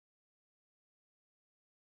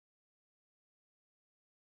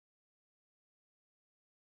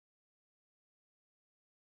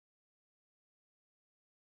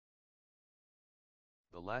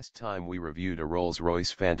The last time we reviewed a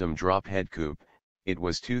Rolls-Royce Phantom Drophead Coupe, it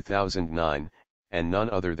was 2009, and none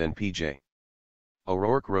other than P.J.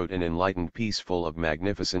 O'Rourke wrote an enlightened piece full of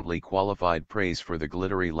magnificently qualified praise for the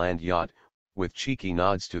glittery land yacht, with cheeky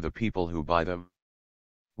nods to the people who buy them.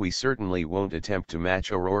 We certainly won't attempt to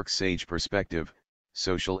match O'Rourke's sage perspective,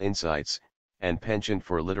 social insights, and penchant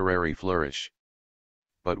for literary flourish.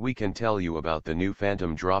 But we can tell you about the new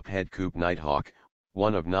Phantom Drophead Coupe Nighthawk,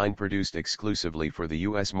 one of 9 produced exclusively for the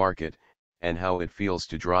US market, and how it feels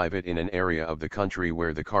to drive it in an area of the country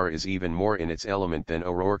where the car is even more in its element than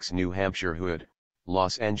O'Rourke's New Hampshire hood,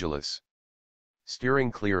 Los Angeles. Steering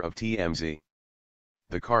clear of TMZ.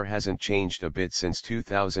 The car hasn't changed a bit since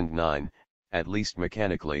 2009, at least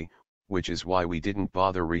mechanically, which is why we didn't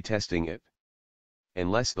bother retesting it.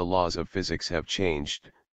 Unless the laws of physics have changed,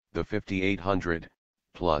 the 5,800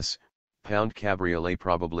 plus pound cabriolet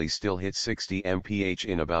probably still hits 60 mph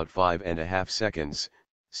in about 5.5 seconds,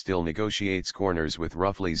 still negotiates corners with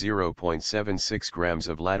roughly 0.76 grams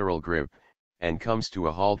of lateral grip, and comes to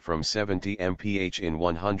a halt from 70 mph in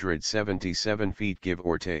 177 feet give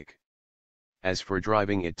or take. As for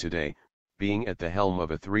driving it today, being at the helm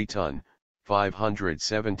of a 3-ton,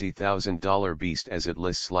 $570,000 beast as it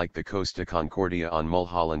lists like the Costa Concordia on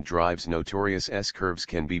Mulholland Drive's notorious S-curves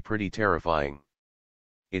can be pretty terrifying.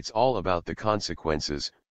 It's all about the consequences,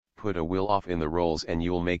 put a wheel off in the rolls and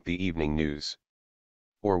you'll make the evening news.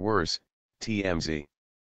 Or worse, TMZ.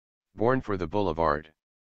 Born for the boulevard.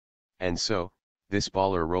 And so, this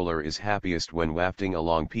baller roller is happiest when wafting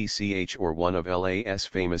along PCH or one of LA's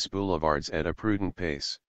famous boulevards at a prudent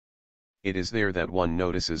pace. It is there that one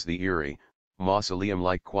notices the eerie,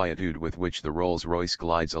 mausoleum-like quietude with which the Rolls-Royce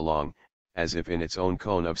glides along, as if in its own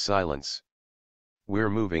cone of silence. We're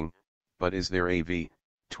moving, but is there a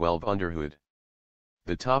V12 underhood?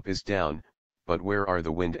 The top is down, but where are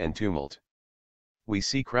the wind and tumult? We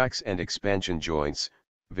see cracks and expansion joints,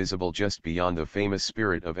 visible just beyond the famous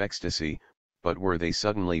Spirit of Ecstasy, but were they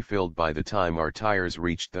suddenly filled by the time our tires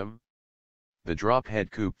reached them? The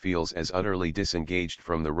Drophead Coupe feels as utterly disengaged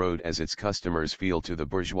from the road as its customers feel to the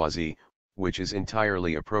bourgeoisie, which is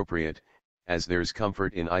entirely appropriate, as there's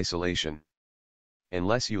comfort in isolation.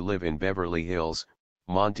 Unless you live in Beverly Hills,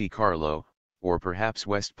 Monte Carlo, or perhaps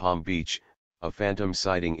West Palm Beach, a phantom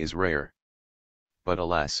sighting is rare. But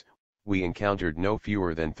alas, we encountered no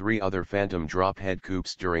fewer than 3 other Phantom Drophead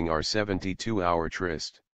Coupes during our 72-hour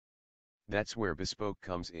tryst. That's where Bespoke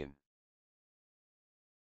comes in.